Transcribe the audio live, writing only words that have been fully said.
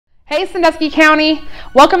Hey Sandusky County,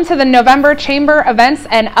 welcome to the November Chamber Events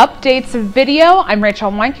and Updates video. I'm Rachel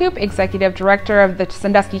Weinkoop, Executive Director of the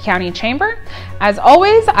Sandusky County Chamber. As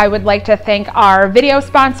always, I would like to thank our video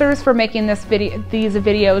sponsors for making these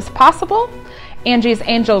videos possible: Angie's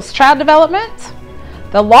Angels Child Development,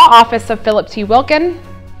 the Law Office of Philip T. Wilkin,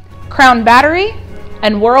 Crown Battery,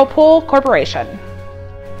 and Whirlpool Corporation.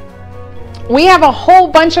 We have a whole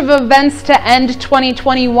bunch of events to end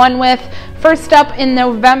 2021 with. First up in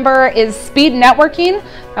November is Speed Networking.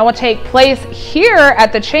 That will take place here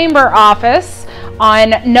at the Chamber office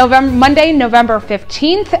on Monday, November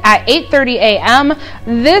 15th at 8:30 a.m.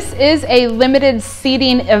 This is a limited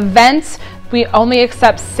seating event. We only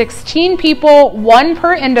accept 16 people, one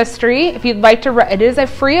per industry. If you'd like to, it is a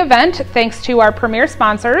free event thanks to our premier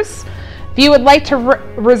sponsors. If you would like to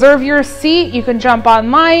reserve your seat, you can jump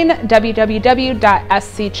online,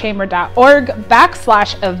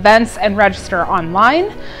 www.scchamber.org/events, and register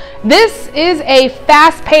online. This is a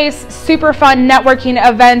fast-paced, super fun networking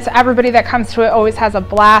event. Everybody that comes to it always has a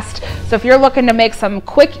blast. So if you're looking to make some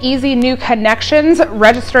quick, easy new connections,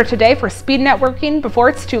 register today for Speed Networking before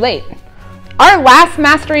it's too late. Our last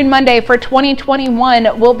Mastering Monday for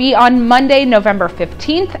 2021 will be on Monday, November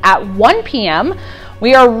 15th at 1 p.m.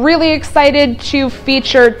 We are really excited to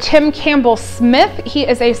feature Tim Campbell-Smith. He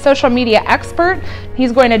is a social media expert.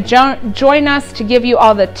 He's going to join us to give you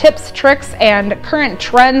all the tips, tricks, and current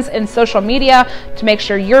trends in social media to make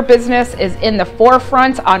sure your business is in the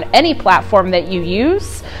forefront on any platform that you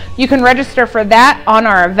use. You can register for that on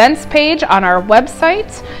our events page on our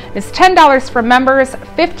website. It's $10 for members,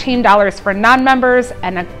 $15 for non-members,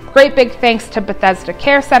 and a great big thanks to Bethesda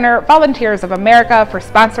Care Center, Volunteers of America, for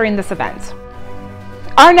sponsoring this event.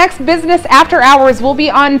 Our next business after hours will be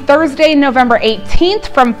on Thursday, November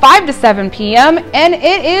 18th from 5 to 7 p.m. and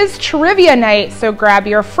it is trivia night. So grab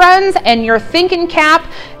your friends and your thinking cap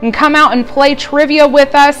and come out and play trivia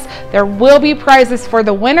with us. There will be prizes for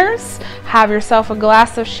the winners. Have yourself a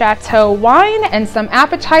glass of Chateau wine and some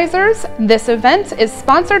appetizers. This event is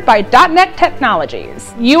sponsored by .NET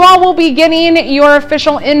Technologies. You all will be getting your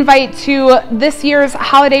official invite to this year's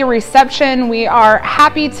holiday reception. We are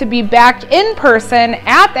happy to be back in person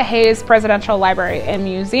at the Hayes Presidential Library and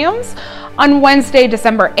Museums on Wednesday,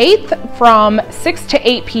 December 8th from 6 to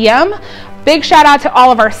 8 p.m. Big shout out to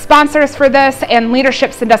all of our sponsors for this and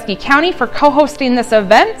Leadership Sandusky County for co-hosting this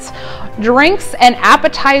event. Drinks and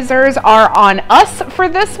appetizers are on us for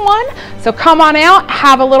this one. So come on out,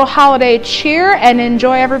 have a little holiday cheer, and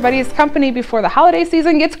enjoy everybody's company before the holiday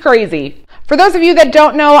season gets crazy. For those of you that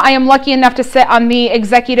don't know, I am lucky enough to sit on the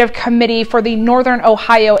executive committee for the Northern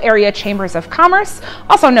Ohio Area Chambers of Commerce,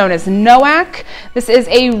 also known as NOAC. This is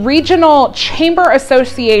a regional chamber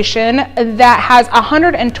association that has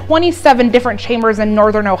 127 different chambers in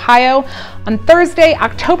Northern Ohio. On Thursday,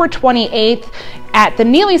 October 28th, at the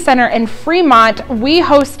Neely Center in Fremont, we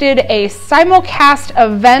hosted a simulcast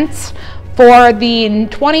event for the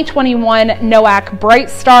 2021 NOAC Bright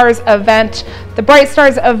Stars event. The Bright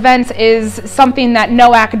Stars event is something that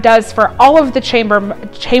NOAC does for all of the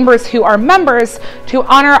chambers who are members to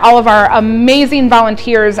honor all of our amazing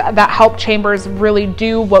volunteers that help chambers really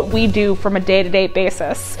do what we do from a day-to-day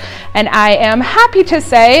basis. And I am happy to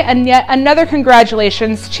say, and yet another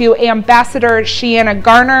congratulations to Ambassador Shiana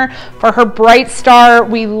Garner for her Bright Star.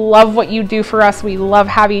 We love what you do for us. We love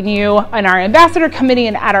having you on our Ambassador Committee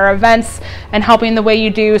and at our events and helping the way you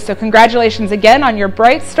do. So congratulations again on your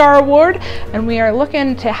Bright Star Award, and we are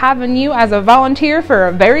looking to having you as a volunteer for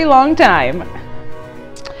a very long time.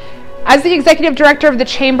 As the Executive Director of the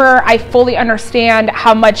Chamber, I fully understand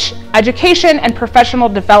how much education and professional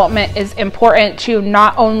development is important to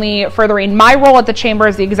not only furthering my role at the Chamber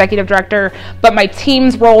as the Executive Director, but my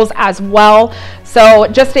team's roles as well. So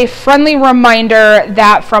just a friendly reminder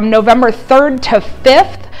that from November 3rd to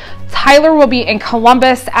 5th, Tyler will be in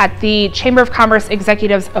Columbus at the Chamber of Commerce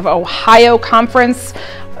Executives of Ohio Conference,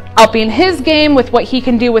 upping his game with what he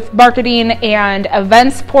can do with marketing and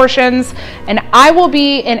events portions. And I will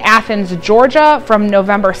be in Athens, Georgia from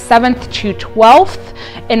November 7th to 12th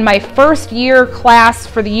in my first year class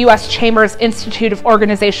for the U.S. Chambers Institute of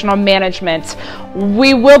Organizational Management.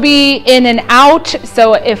 We will be in and out,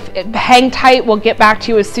 so hang tight, we'll get back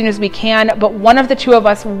to you as soon as we can, but one of the two of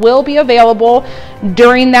us will be available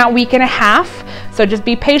during that week and a half. So just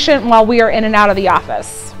be patient while we are in and out of the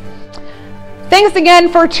office. Thanks again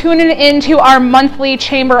for tuning in to our monthly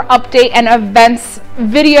chamber update and events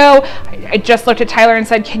video. I just looked at Tyler and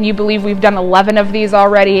said, can you believe we've done 11 of these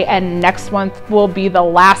already, and next month will be the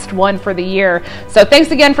last one for the year. So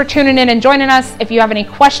thanks again for tuning in and joining us. If you have any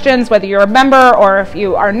questions, whether you're a member or if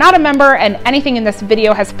you are not a member and anything in this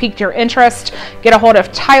video has piqued your interest, get a hold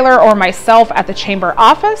of Tyler or myself at the Chamber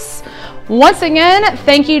office. Once again,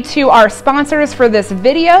 thank you to our sponsors for this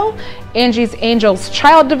video, Angie's Angels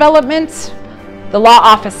Child Development, the Law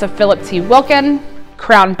Office of Philip T. Wilkin,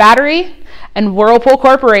 Crown Battery, and Whirlpool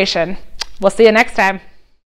Corporation. We'll see you next time.